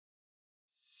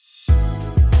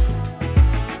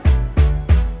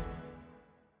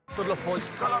luck, boys.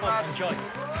 Have fun. Enjoy.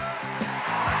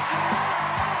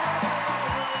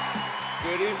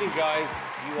 Good evening, guys.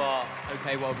 You are...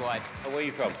 OK Worldwide. And where are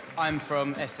you from? I'm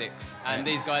from Essex, and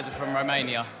these guys are from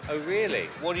Romania. Oh, really?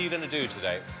 What are you going to do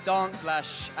today?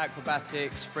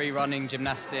 Dance/acrobatics, free running,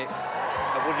 gymnastics.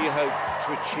 And what do you hope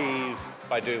to achieve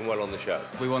by doing well on the show?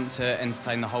 We want to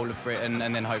entertain the whole of Britain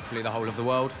and then hopefully the whole of the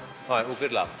world. All right, well,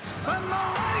 good luck.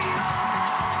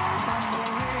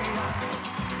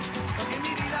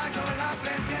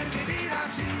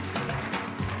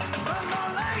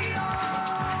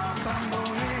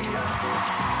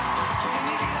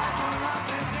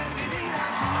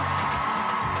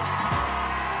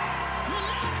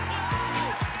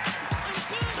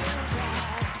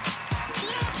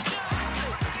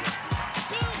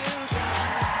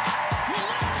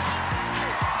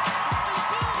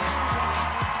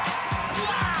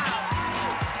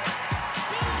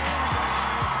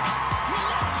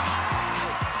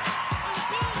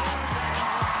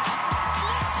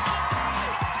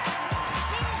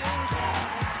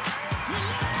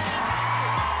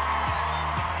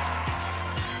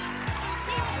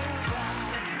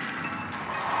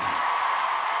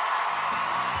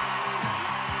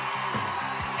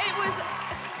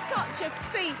 A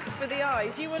feast for the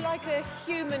eyes. You were like a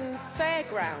human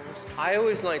fairground. I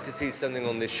always like to see something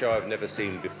on this show I've never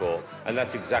seen before, and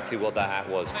that's exactly what that hat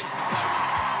was. Thank you so much.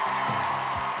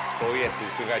 Oh, yes,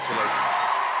 it's congratulations.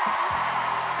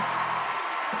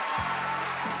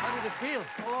 How did it feel?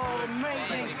 Oh,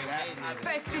 amazing.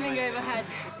 Best feeling I ever had.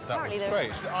 That was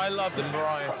great. I love the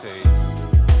variety.